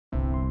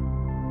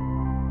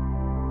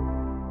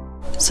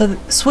So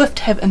Swift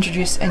have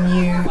introduced a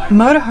new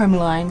motorhome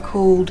line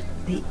called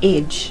the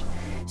Edge.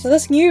 So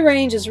this new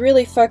range is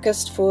really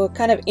focused for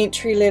kind of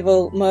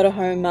entry-level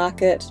motorhome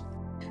market.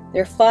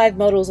 There are 5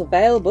 models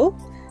available.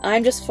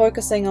 I'm just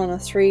focusing on the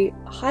 3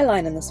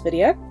 Highline in this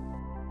video.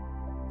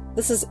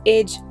 This is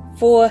Edge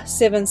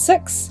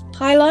 476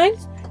 Highline.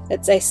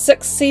 It's a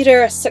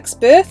 6-seater,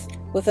 6-berth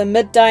with a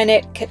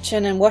mid-dinette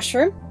kitchen and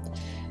washroom.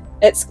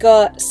 It's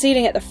got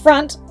seating at the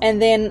front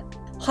and then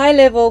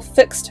high-level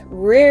fixed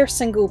rear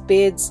single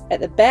beds at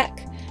the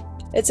back.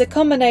 It's a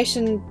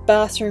combination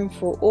bathroom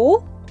for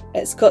all.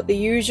 It's got the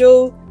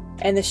usual,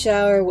 and the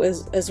shower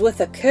is with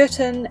a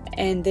curtain,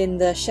 and then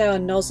the shower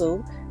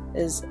nozzle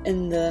is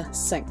in the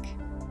sink.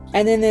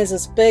 And then there's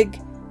this big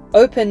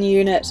open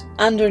unit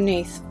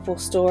underneath for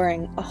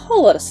storing a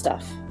whole lot of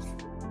stuff.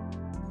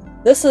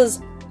 This is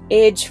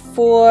Edge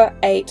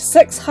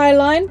 486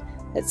 Highline.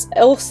 It's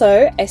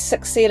also a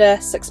 6-seater,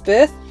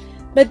 6-berth,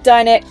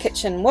 mid-dinette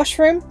kitchen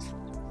washroom.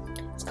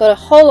 It's got a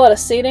whole lot of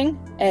seating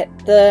at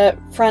the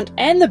front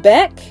and the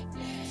back,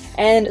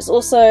 and it's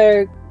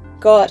also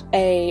got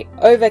a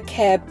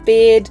overcab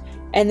bed,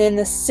 and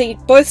then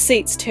both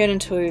seats turn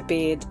into a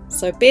bed,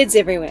 so beds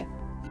everywhere.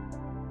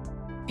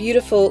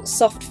 Beautiful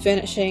soft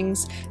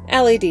furnishings,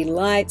 LED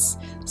lights,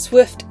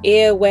 Swift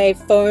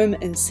airwave foam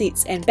in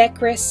seats and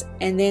backrests,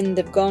 and then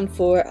they've gone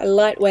for a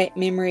lightweight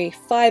memory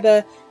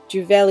fibre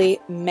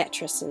Duvet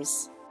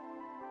mattresses.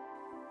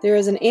 There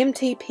is an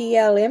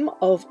MTPLM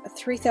of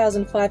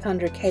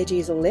 3,500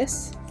 kgs or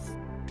less.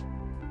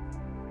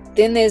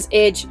 Then there's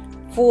Edge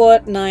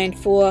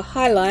 494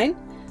 Highline,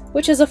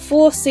 which is a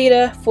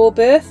 4-seater,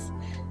 4-berth,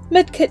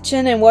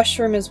 mid-kitchen and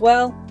washroom as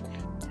well.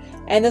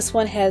 And this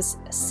one has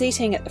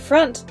seating at the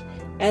front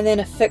and then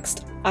a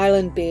fixed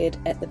island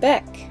bed at the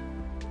back.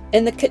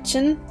 In the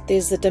kitchen,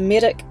 there's the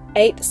Dometic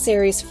 8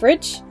 series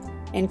fridge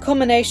and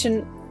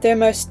combination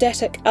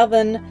thermostatic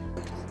oven,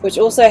 which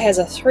also has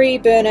a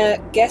 3-burner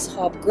gas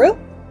hob grill.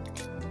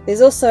 There's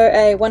also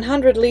a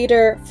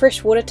 100-litre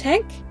freshwater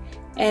tank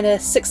and a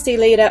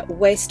 60-litre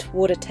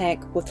wastewater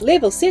tank with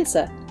level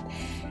sensor.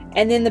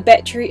 And then the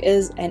battery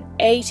is an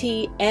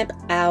 80 amp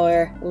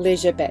hour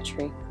leisure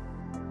battery.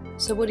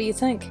 So what do you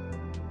think?